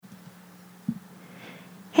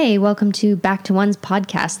Hey, welcome to Back to One's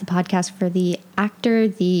podcast, the podcast for the actor,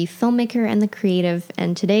 the filmmaker, and the creative.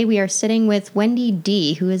 And today we are sitting with Wendy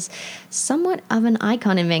D, who is somewhat of an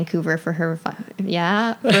icon in Vancouver for her,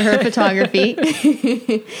 photography.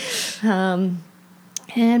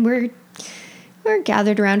 And we're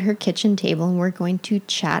gathered around her kitchen table, and we're going to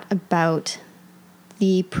chat about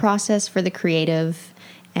the process for the creative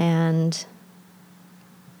and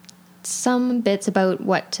some bits about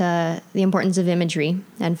what the importance of imagery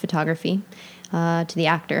and photography to the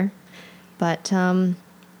actor, but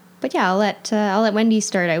yeah, I'll let Wendy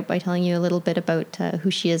start out by telling you a little bit about who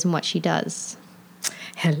she is and what she does.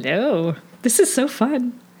 Hello, this is so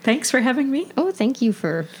fun. Thanks for having me. Oh, thank you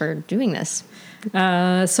for doing this.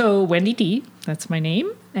 So Wendy D, that's my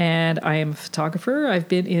name, and I am a photographer. I've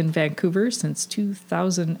been in Vancouver since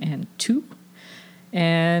 2002,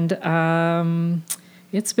 and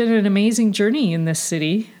it's been an amazing journey in this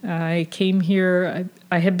city. I came here,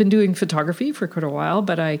 I had been doing photography for quite a while,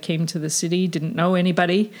 but I came to the city, didn't know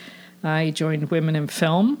anybody. I joined Women in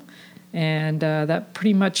Film, and that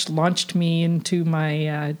pretty much launched me into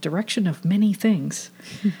my direction of many things.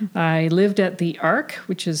 I lived at the ARC,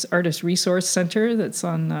 which is Artist Resource Center, that's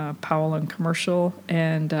on Powell and Commercial,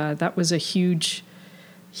 and that was a huge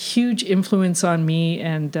influence on me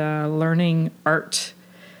and learning art.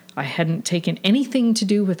 I hadn't taken anything to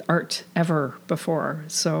do with art ever before.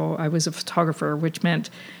 So I was a photographer, which meant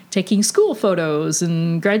taking school photos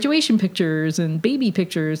and graduation pictures and baby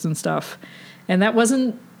pictures and stuff. And that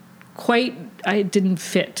wasn't quite, it didn't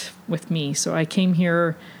fit with me. So I came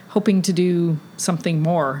here hoping to do something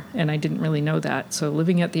more, and I didn't really know that. So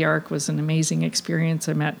living at the ARC was an amazing experience.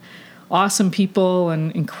 I met awesome people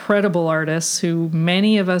and incredible artists who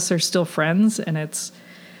many of us are still friends, and it's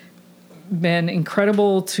been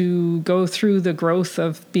incredible to go through the growth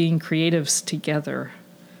of being creatives together.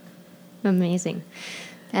 Amazing.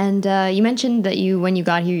 And you mentioned that when you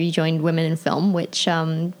got here, you joined Women in Film, which,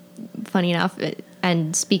 funny enough,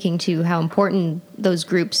 and speaking to how important those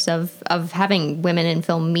groups of having women in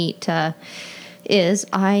film meet is,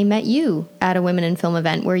 I met you at a Women in Film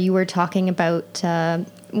event where you were talking about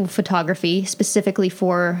photography specifically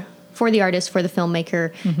for the artist, for the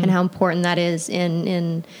filmmaker, and how important that is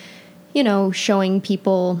in showing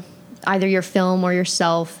people either your film or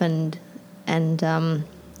yourself and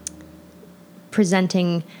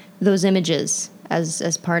presenting those images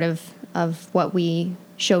as part of what we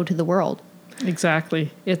show to the world.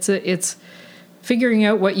 Exactly. It's figuring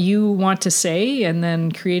out what you want to say and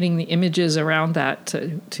then creating the images around that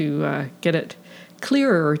to get it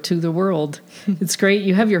clearer to the world. It's great.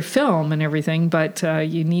 You have your film and everything, but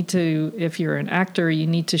you need to, if you're an actor, you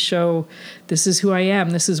need to show this is who I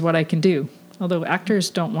am. This is what I can do. Although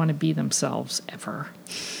actors don't want to be themselves ever.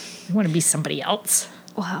 They want to be somebody else.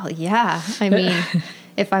 Well, yeah. I mean,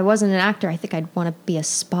 if I wasn't an actor, I think I'd want to be a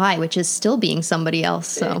spy, which is still being somebody else.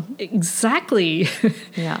 So exactly.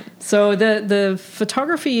 Yeah. So the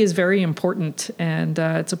photography is very important, and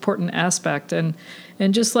it's an important aspect. And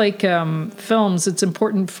just like films, it's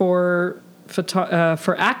important for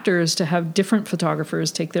actors to have different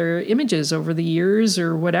photographers take their images over the years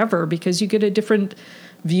or whatever, because you get a different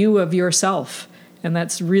view of yourself, and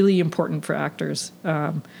that's really important for actors.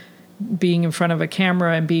 Being in front of a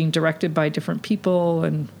camera and being directed by different people,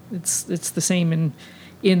 and it's the same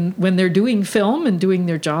in when they're doing film and doing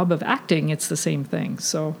their job of acting. It's the same thing.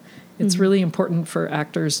 So it's really important for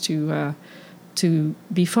actors to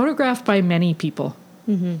be photographed by many people.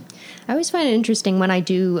 Mm-hmm. I always find it interesting when I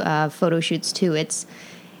do photo shoots too. It's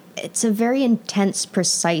a very intense,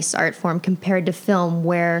 precise art form compared to film,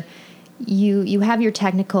 where you have your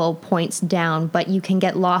technical points down, but you can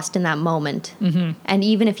get lost in that moment. Mm-hmm. And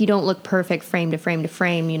even if you don't look perfect frame to frame to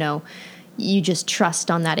frame, you just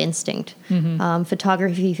trust on that instinct. Mm-hmm.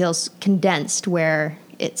 Photography feels condensed, where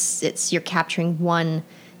it's you're capturing one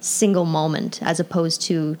single moment as opposed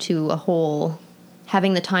to a whole,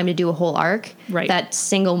 having the time to do a whole arc. Right. That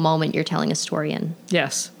single moment you're telling a story in.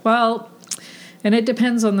 Yes. Well, and it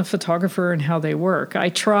depends on the photographer and how they work. I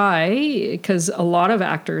try, because a lot of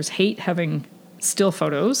actors hate having still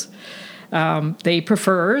photos. They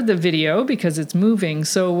prefer the video because it's moving.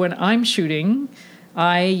 So when I'm shooting,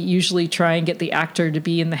 I usually try and get the actor to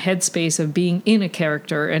be in the headspace of being in a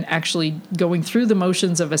character and actually going through the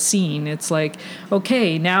motions of a scene. It's like,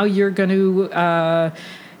 okay, now you're going to...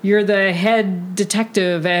 you're the head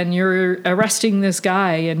detective and you're arresting this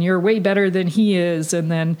guy and you're way better than he is. And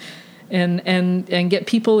then... And get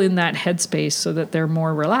people in that headspace so that they're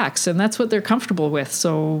more relaxed, and that's what they're comfortable with.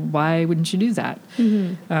 So why wouldn't you do that?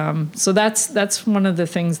 Mm-hmm. So that's one of the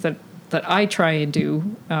things that I try and do,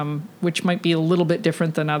 which might be a little bit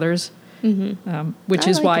different than others. which I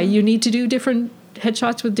is like why it. you need to do different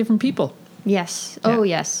headshots with different people. Yes. Yeah. Oh,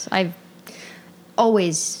 yes. I've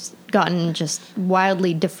always gotten just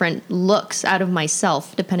wildly different looks out of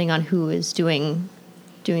myself depending on who is doing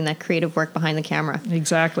that creative work behind the camera.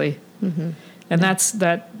 Exactly. And that's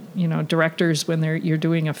that. Directors, when you're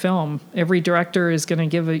doing a film, every director is going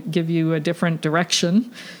to give you a different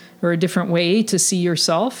direction or a different way to see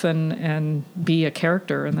yourself and be a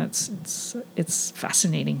character, and it's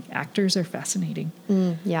fascinating. Actors are fascinating.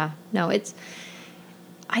 Yeah. No,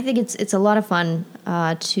 I think it's a lot of fun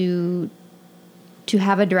to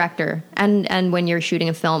have a director and when you're shooting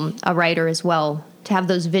a film, a writer as well, to have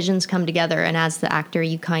those visions come together, and as the actor,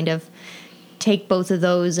 you kind of take both of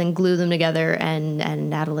those and glue them together and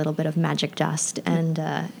add a little bit of magic dust, and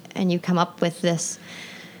you come up with this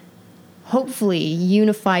hopefully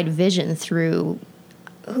unified vision through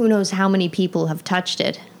who knows how many people have touched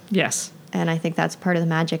it. Yes. And I think that's part of the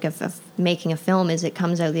magic of making a film, is it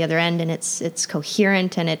comes out the other end and it's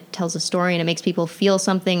coherent and it tells a story and it makes people feel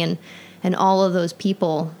something, and all of those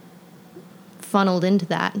people funneled into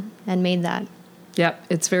that and made that. Yeah,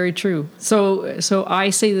 it's very true. So I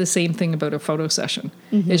say the same thing about a photo session.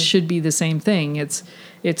 It should be the same thing. It's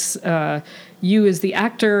you as the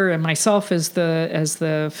actor and myself as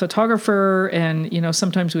the photographer, and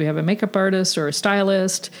sometimes we have a makeup artist or a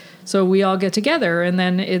stylist. So we all get together, and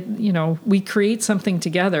then we create something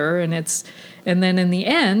together, and then in the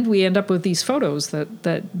end we end up with these photos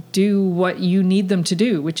that do what you need them to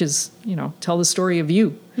do, which is tell the story of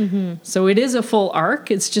you. So it is a full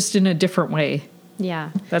arc. It's just in a different way.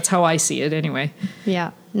 Yeah. That's how I see it anyway.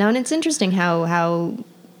 Yeah. No, and it's interesting how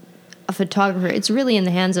a photographer, it's really in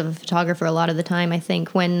the hands of a photographer a lot of the time, I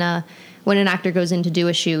think, when an actor goes in to do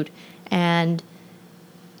a shoot and,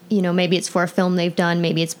 maybe it's for a film they've done,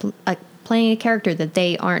 maybe it's playing a character that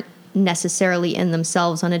they aren't necessarily in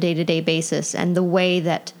themselves on a day-to-day basis, and the way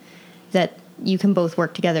that you can both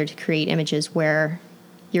work together to create images where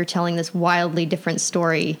you're telling this wildly different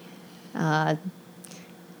story,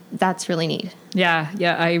 that's really neat. Yeah.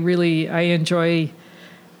 I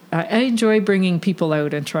enjoy bringing people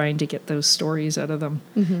out and trying to get those stories out of them.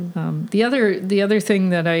 The other thing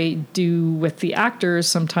that I do with the actors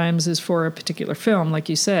sometimes is for a particular film, like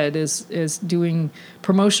you said, is doing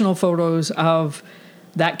promotional photos of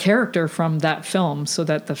that character from that film so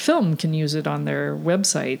that the film can use it on their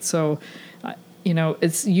website. So,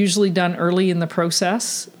 it's usually done early in the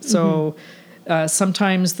process. So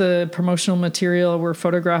sometimes the promotional material we're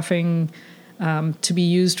photographing to be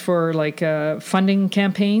used for funding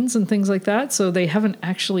campaigns and things like that. So they haven't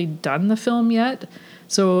actually done the film yet.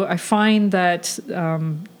 So I find that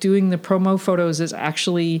doing the promo photos is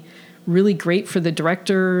actually really great for the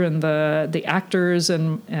director and the actors,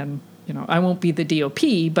 and I won't be the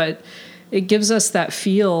DOP, but it gives us that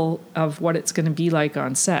feel of what it's going to be like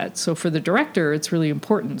on set. So for the director, it's really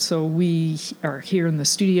important. So we are here in the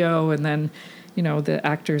studio, and then the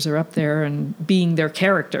actors are up there and being their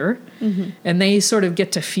character, and they sort of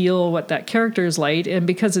get to feel what that character is like. And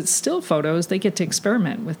because it's still photos, they get to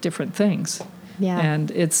experiment with different things. Yeah.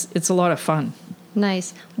 And it's a lot of fun.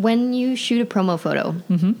 Nice. When you shoot a promo photo,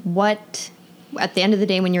 what, at the end of the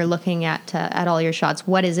day, when you're looking at all your shots,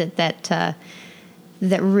 what is it that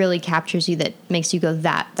really captures you, that makes you go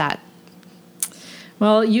that?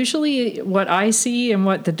 Well, usually what I see and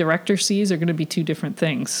what the director sees are going to be two different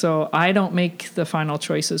things. So I don't make the final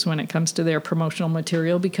choices when it comes to their promotional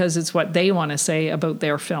material, because it's what they want to say about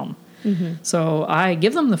their film. So I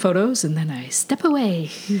give them the photos and then I step away.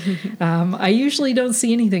 I usually don't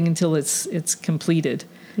see anything until it's completed.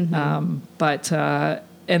 But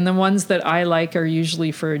and the ones that I like are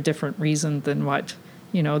usually for a different reason than what,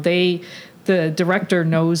 the director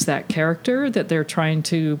knows that character that they're trying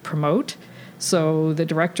to promote. So the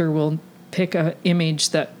director will pick an image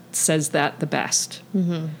that says that the best.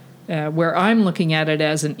 Where I'm looking at it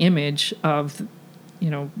as an image of,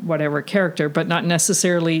 whatever character, but not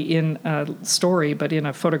necessarily in a story, but in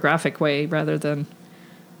a photographic way rather than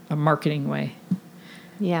a marketing way.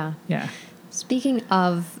 Yeah. Yeah. Speaking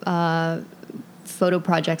of photo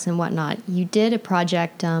projects and whatnot, you did a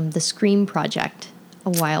project, the Scream project, a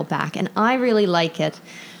while back, and I really like it,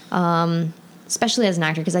 especially as an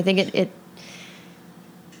actor, because I think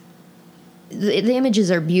the images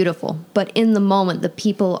are beautiful, but in the moment, the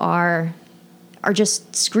people are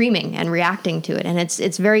just screaming and reacting to it, and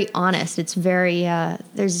it's very honest. It's very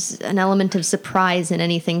there's an element of surprise, and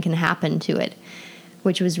anything can happen to it,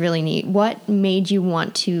 which was really neat. What made you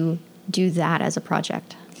want to do that as a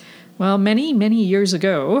project? Well, many years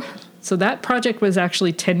ago. So that project was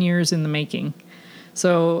actually 10 years in the making.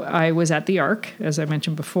 So I was at the Arc, as I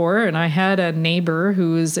mentioned before, and I had a neighbor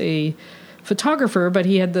who was a photographer, but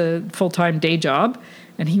he had the full-time day job.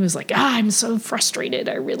 And he was like, I'm so frustrated.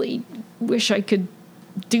 I really wish I could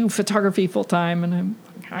do photography full-time. And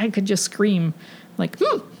I could just scream like,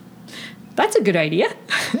 that's a good idea.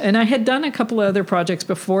 And I had done a couple of other projects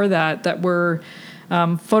before that were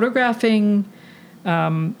photographing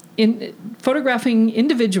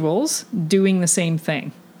individuals doing the same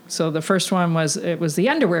thing. So the first one was the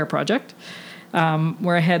underwear project,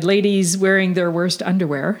 where I had ladies wearing their worst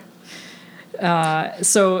underwear.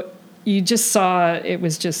 So you just saw, it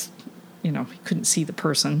was just, you couldn't see the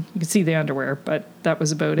person. You could see the underwear, but that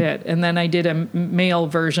was about it. And then I did a male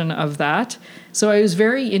version of that. So I was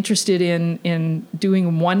very interested in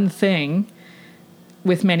doing one thing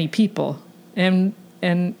with many people. And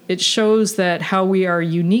it shows that how we are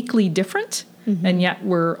uniquely different, and yet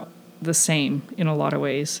we're the same in a lot of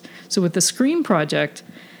ways. So with the Scream project,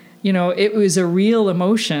 it was a real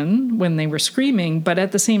emotion when they were screaming, but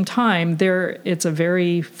at the same time, it's a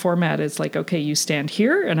very format. It's like, okay, you stand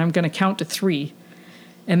here, and I'm going to count to 3,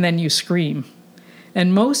 and then you scream.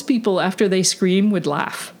 And most people, after they scream, would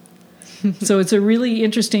laugh. So it's a really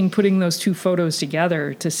interesting putting those two photos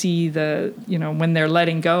together to see when they're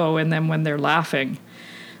letting go and then when they're laughing.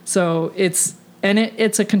 So it's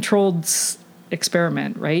a controlled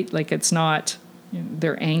experiment, right? Like it's not,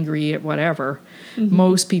 they're angry at whatever.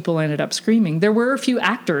 Most people ended up screaming. There were a few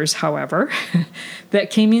actors, however,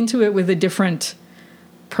 that came into it with a different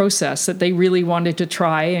process, that they really wanted to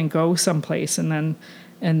try and go someplace and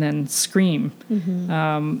then scream.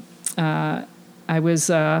 I was,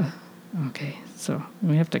 okay, so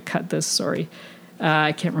we have to cut this, sorry.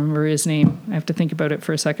 I can't remember his name. I have to think about it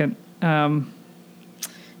for a second.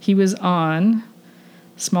 He was on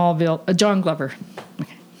Smallville, John Glover.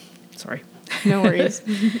 Okay, sorry. No worries.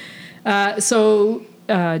 So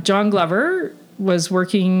John Glover was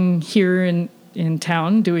working here in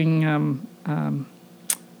town doing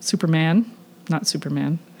Superman. Not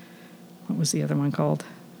Superman. What was the other one called?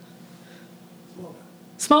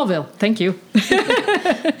 Smallville. Thank you.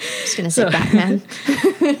 I was going to say Batman.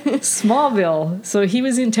 Smallville. So he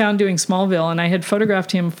was in town doing Smallville, and I had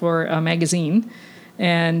photographed him for a magazine.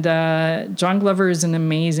 And John Glover is an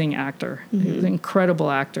amazing actor. He was an incredible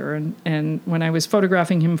actor. And when I was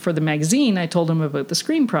photographing him for the magazine, I told him about the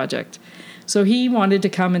Scream project. So he wanted to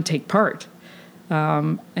come and take part.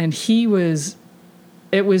 And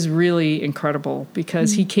it was really incredible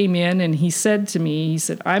because he came in and he said to me,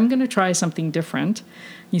 I'm going to try something different.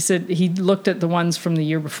 He said he looked at the ones from the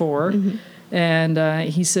year before. And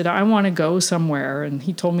he said, I want to go somewhere. And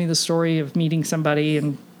he told me the story of meeting somebody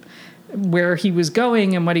and where he was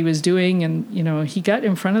going and what he was doing. And, he got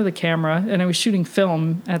in front of the camera, and I was shooting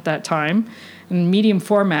film at that time in medium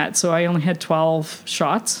format. So I only had 12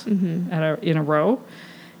 shots in a row.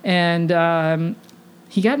 And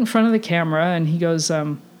he got in front of the camera and he goes,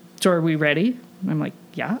 so are we ready? And I'm like,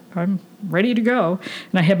 yeah, I'm ready to go.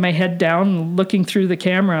 And I had my head down looking through the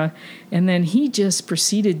camera. And then he just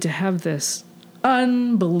proceeded to have this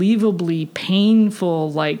unbelievably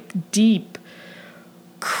painful, like deep,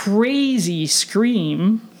 crazy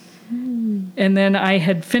scream. And then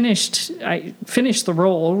I finished the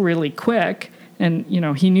roll really quick, and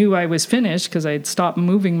he knew I was finished because I'd stopped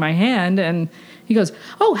moving my hand, and he goes,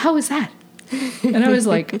 oh, how was that? And I was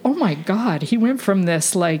like, oh my God, he went from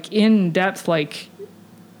this like in-depth, like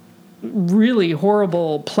really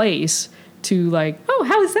horrible place to like, oh,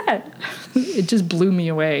 how is that? It just blew me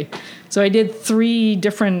away. So I did 3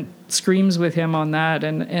 different screams with him on that,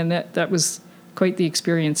 and that was quite the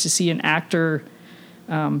experience to see an actor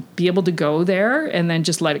be able to go there and then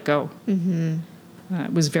just let it go.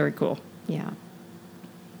 It was very cool. Yeah.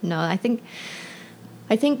 No, I think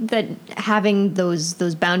that having those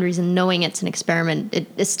boundaries and knowing it's an experiment, it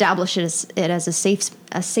establishes it as a safe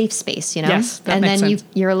space, Yes, that and makes then sense.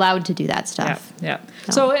 you're allowed to do that stuff. Yeah.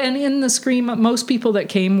 So, and in the Scream, most people that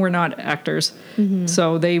came were not actors,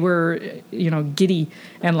 so they were, giddy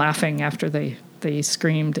and laughing after they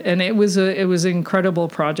screamed, and it was an incredible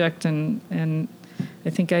project, and I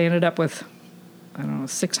think I ended up with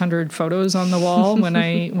 600 photos on the wall when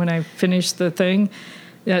I finished the thing.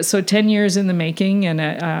 Yeah, so 10 years in the making,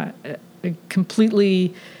 and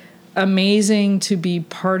completely amazing to be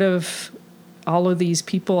part of all of these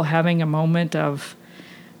people having a moment of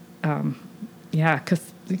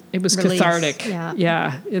it was release. cathartic.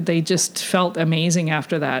 Yeah. They just felt amazing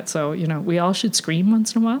after that. So, we all should scream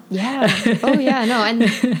once in a while. Yeah. Oh yeah. No, and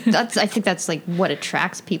I think that's like what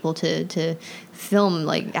attracts people to film,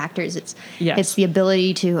 like actors. It's the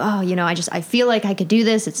ability to, I feel like I could do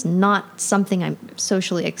this. It's not something I'm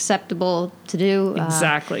socially acceptable to do.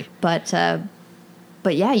 Exactly.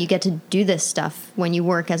 But yeah, you get to do this stuff when you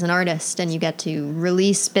work as an artist, and you get to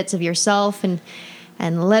release bits of yourself and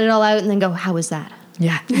let it all out and then go, how was that?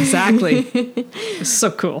 Yeah, exactly. So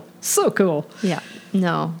cool. So cool. Yeah.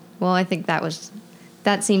 No. Well, I think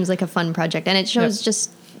that seems like a fun project, and it shows just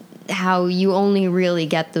how you only really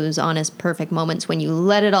get those honest, perfect moments when you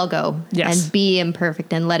let it all go and be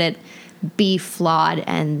imperfect and let it be flawed.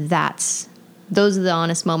 And those are the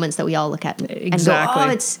honest moments that we all look at and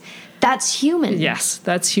go, that's human. Yes,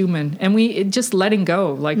 that's human. And just letting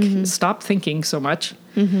go, like stop thinking so much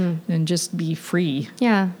and just be free.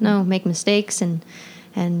 Yeah, no, make mistakes and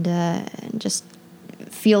just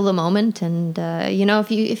feel the moment. And,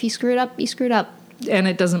 if you screw it up, you screwed up. And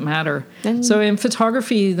it doesn't matter. So in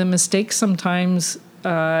photography, the mistakes sometimes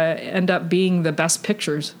end up being the best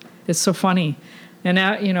pictures. It's so funny. And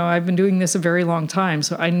now, I've been doing this a very long time,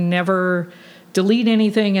 so I never delete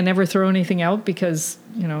anything and never throw anything out because,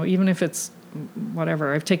 even if it's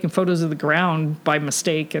whatever, I've taken photos of the ground by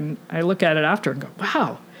mistake and I look at it after and go,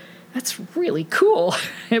 wow, that's really cool.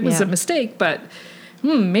 It was a mistake, but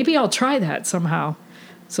maybe I'll try that somehow.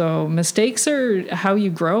 So mistakes are how you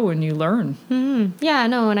grow and you learn. Mm-hmm. Yeah,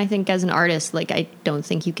 no, and I think as an artist, like, I don't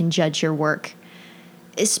think you can judge your work,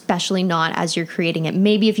 especially not as you're creating it.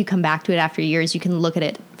 Maybe if you come back to it after years, you can look at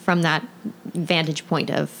it from that vantage point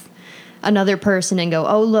of another person and go,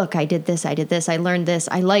 oh, look, I did this, I learned this,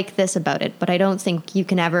 I like this about it. But I don't think you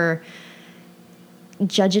can ever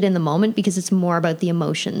judge it in the moment because it's more about the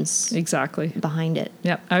emotions behind it.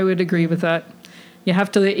 Yeah, I would agree with that. You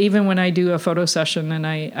have to, even when I do a photo session and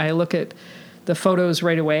I look at the photos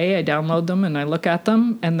right away, I download them and I look at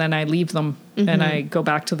them and then I leave them and I go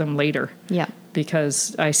back to them later. Yeah.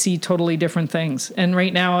 Because I see totally different things. And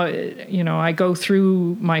right now, I go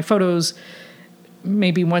through my photos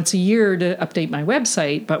maybe once a year to update my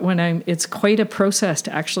website, but it's quite a process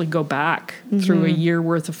to actually go back through a year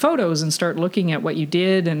worth of photos and start looking at what you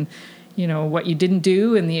did and, what you didn't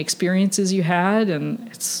do and the experiences you had. And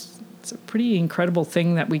it's a pretty incredible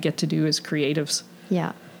thing that we get to do as creatives.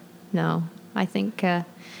 Yeah. No, I think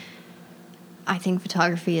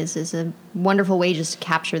photography is a wonderful way just to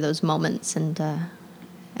capture those moments.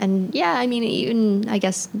 And yeah, I mean, even, I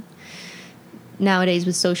guess, nowadays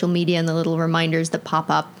with social media and the little reminders that pop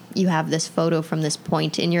up, you have this photo from this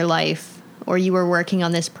point in your life, or you were working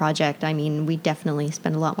on this project. I mean, we definitely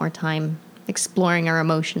spend a lot more time exploring our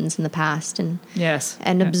emotions in the past and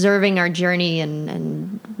observing our journey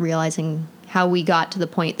and realizing how we got to the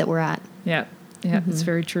point that we're at. Yeah, it's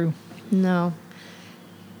very true. No,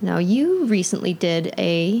 you recently did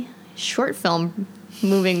a short film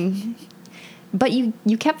moving, but you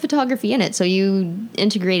kept photography in it, so you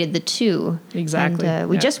integrated the two. Exactly. And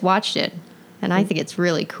we just watched it, and I think it's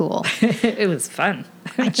really cool. It was fun.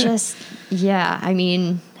 I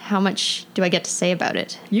mean, how much do I get to say about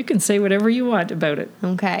it? You can say whatever you want about it.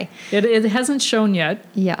 Okay. It hasn't shown yet.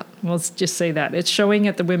 Yeah. Well, let's just say that. It's showing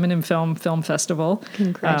at the Women in Film Festival.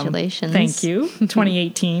 Congratulations. Thank you.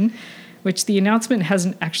 2018, which the announcement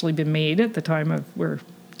hasn't actually been made at the time of we're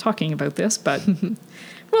talking about this, but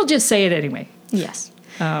we'll just say it anyway. Yes.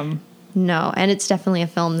 No, and it's definitely a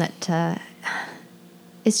film that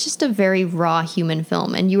it's just a very raw human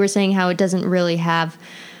film. And you were saying how it doesn't really have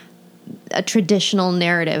a traditional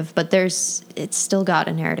narrative, but it's still got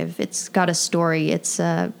a narrative. It's got a story. It's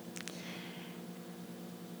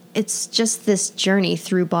just this journey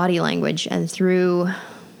through body language and through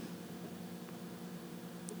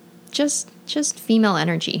just female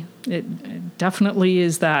energy. It definitely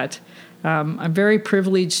is that. I'm very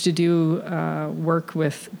privileged to do work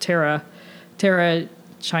with Tara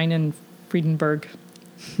Chinen Friedenberg.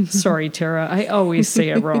 Sorry, Tara. I always say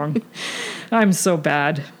it wrong. I'm so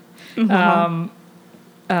bad.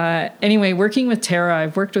 Anyway, working with Tara,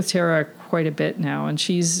 I've worked with Tara quite a bit now, and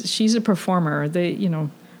she's a performer.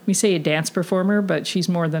 We say a dance performer, but she's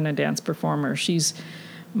more than a dance performer. She's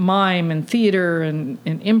mime and theater and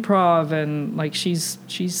improv, and like she's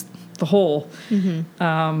the whole.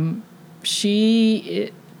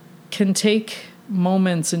 She can take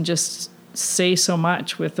moments and just say so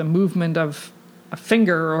much with the movement of a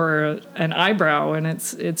finger or an eyebrow, and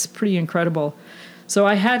it's pretty incredible. So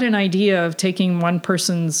I had an idea of taking one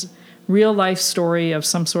person's real life story of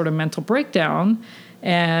some sort of mental breakdown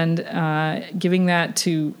and giving that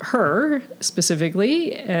to her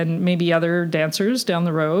specifically, and maybe other dancers down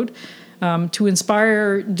the road, to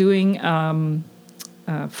inspire doing a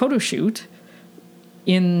photo shoot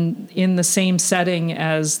in the same setting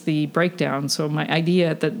as the breakdown. So my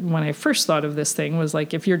idea that when I first thought of this thing was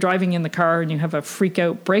like, if you're driving in the car and you have a freak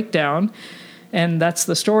out breakdown, and that's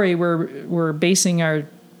the story we're basing our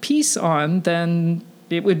piece on, then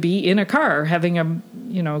it would be in a car having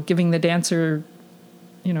giving the dancer,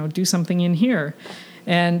 do something in here,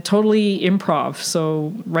 and totally improv.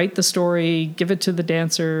 So write the story, give it to the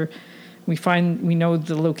dancer. We know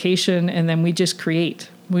the location, and then we just create.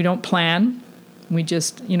 We don't plan. We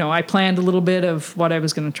just, I planned a little bit of what I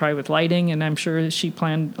was going to try with lighting, and I'm sure she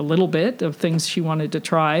planned a little bit of things she wanted to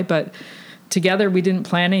try, but together we didn't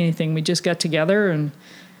plan anything. We just got together, and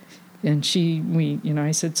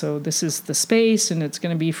I said, so this is the space, and it's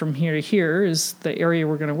going to be from here to here is the area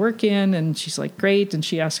we're going to work in. And she's like, great. And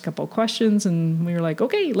she asked a couple of questions, and we were like,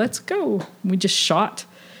 okay, let's go. We just shot,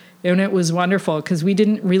 and it was wonderful because we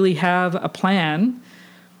didn't really have a plan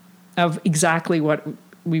of exactly what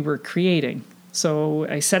we were creating. So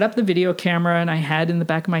I set up the video camera, and I had in the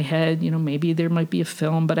back of my head, maybe there might be a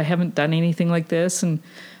film, but I haven't done anything like this. And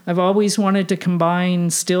I've always wanted to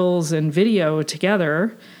combine stills and video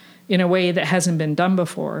together in a way that hasn't been done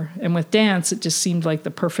before. And with dance, it just seemed like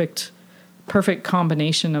the perfect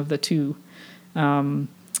combination of the two. And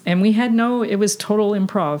it was total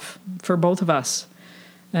improv for both of us.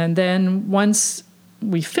 And then once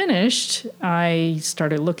we finished, I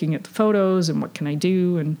started looking at the photos and what can I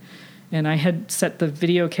do, and I had set the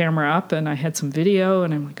video camera up, and I had some video,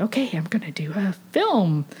 and I'm like, okay, I'm going to do a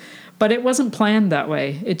film. But it wasn't planned that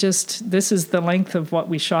way. This is the length of what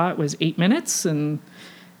we shot was 8 minutes, and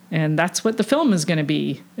that's what the film is going to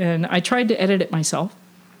be. And I tried to edit it myself.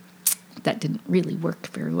 That didn't really work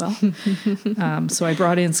very well. So I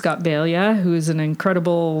brought in Scott Balia, who is an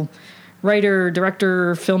incredible writer,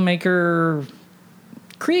 director, filmmaker,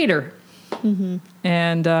 creator. Mm-hmm.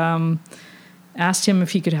 And asked him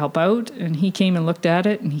if he could help out, and he came and looked at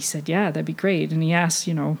it, and he said, yeah, that'd be great. And he asked,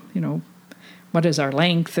 what is our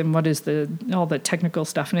length and what is all the technical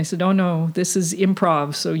stuff? And I said, oh no, this is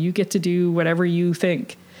improv, so you get to do whatever you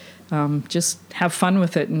think. Just have fun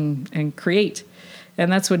with it and create. And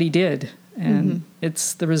that's what he did. And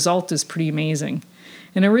the result is pretty amazing.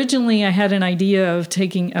 And originally I had an idea of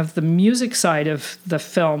the music side of the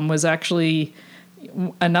film was actually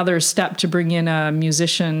another step to bring in a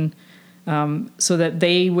musician, so that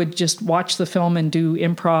they would just watch the film and do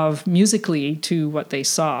improv musically to what they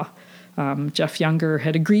saw. Jeff Younger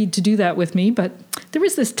had agreed to do that with me, but there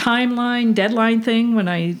was this deadline thing when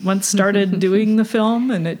I once started doing the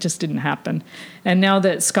film, and it just didn't happen. And now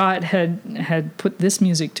that Scott had put this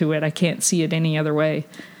music to it, I can't see it any other way.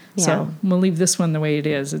 Yeah. So we'll leave this one the way it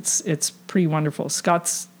is. It's pretty wonderful.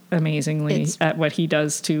 Scott's amazingly at what he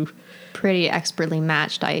does too. Pretty expertly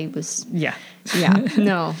matched. Yeah.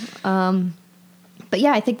 No. But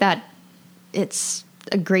yeah, I think that it's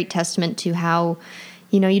a great testament to how,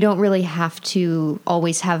 you don't really have to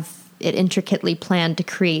always have it intricately planned to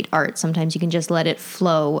create art. Sometimes you can just let it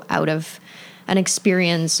flow out of an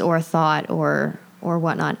experience or a thought or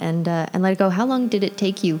whatnot, and let it go. How long did it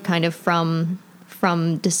take you kind of from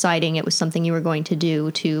deciding it was something you were going to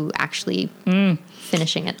do to actually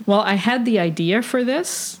finishing it? Well, I had the idea for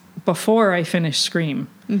this before I finished Scream.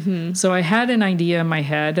 Mm-hmm. So I had an idea in my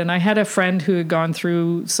head, and I had a friend who had gone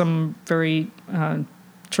through some very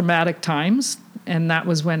traumatic times, and that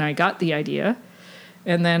was when I got the idea.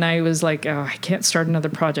 And then I was like, oh, I can't start another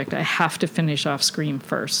project. I have to finish off Scream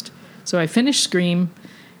first. So I finished Scream,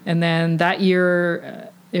 and then that year,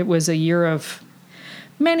 it was a year of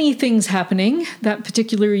many things happening that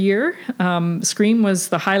particular year. Scream was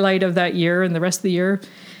the highlight of that year, and the rest of the year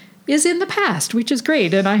is in the past, which is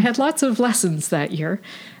great. And I had lots of lessons that year,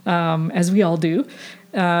 as we all do.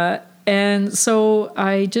 And so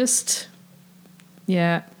I just,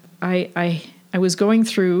 I was going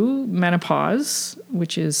through menopause,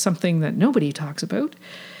 which is something that nobody talks about.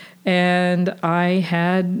 And I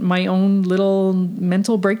had my own little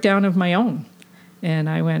mental breakdown of my own. And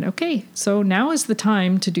I went, okay, so now is the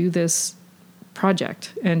time to do this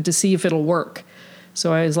project and to see if it'll work.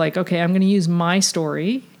 So I was like, okay, I'm going to use my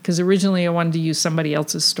story, because originally I wanted to use somebody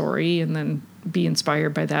else's story and then be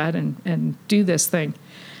inspired by that and do this thing.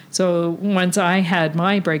 So once I had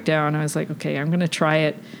my breakdown, I was like, okay, I'm going to try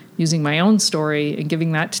it using my own story and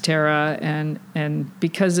giving that to Tara. And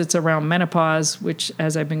because it's around menopause, which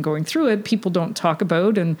as I've been going through it, people don't talk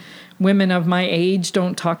about, and women of my age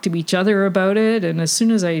don't talk to each other about it. And as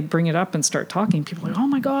soon as I bring it up and start talking, people are like, oh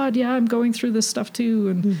my God, yeah, I'm going through this stuff too.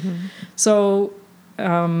 And so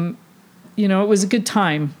it was a good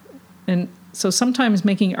time. And so sometimes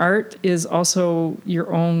making art is also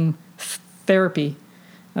your own therapy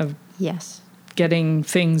of Yes. getting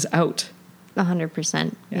things out.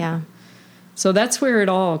 100%. Yeah. So that's where it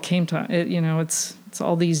all came to. It's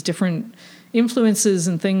all these different influences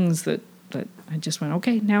and things that I just went,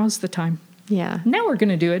 okay, now's the time. Yeah. Now we're going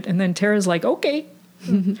to do it. And then Tara's like, okay.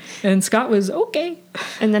 And Scott was, okay.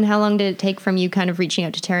 And then how long did it take from you kind of reaching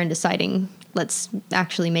out to Tara and deciding, let's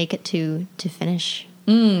actually make it to finish?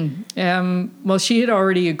 Well, she had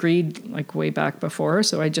already agreed like way back before.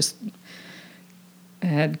 So I just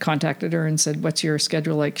had contacted her and said, what's your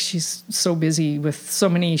schedule like? She's so busy with so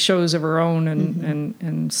many shows of her own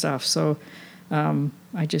and stuff. So I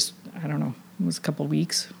don't know, it was a couple of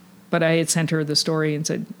weeks. But I had sent her the story and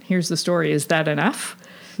said, here's the story. Is that enough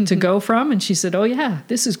to go from? And she said, oh, yeah,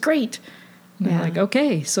 this is great. And I'm like,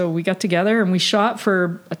 okay. So we got together and we shot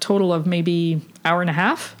for a total of maybe hour and a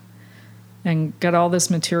half and got all this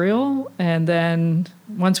material. And then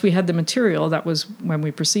once we had the material, that was when we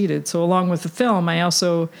proceeded. So along with the film, I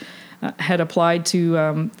also had applied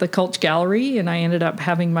to the Cult Gallery, and I ended up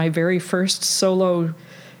having my very first solo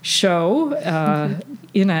show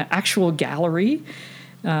in an actual gallery,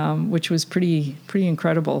 which was pretty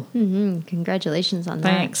incredible. Mm-hmm. Congratulations on that.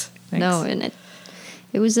 Thanks. No, and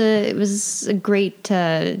it was a great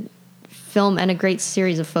film and a great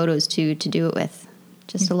series of photos to do it with.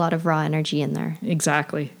 Just a lot of raw energy in there.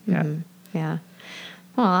 Exactly. Yeah. Mm-hmm. Yeah.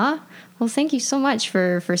 Aw. Well, thank you so much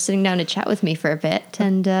for sitting down to chat with me for a bit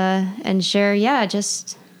and share,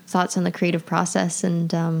 just thoughts on the creative process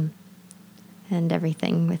and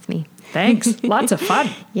everything with me. Thanks. Lots of fun.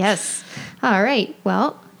 Yes. All right.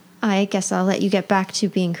 Well, I guess I'll let you get back to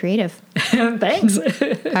being creative. Thanks.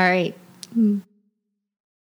 All right.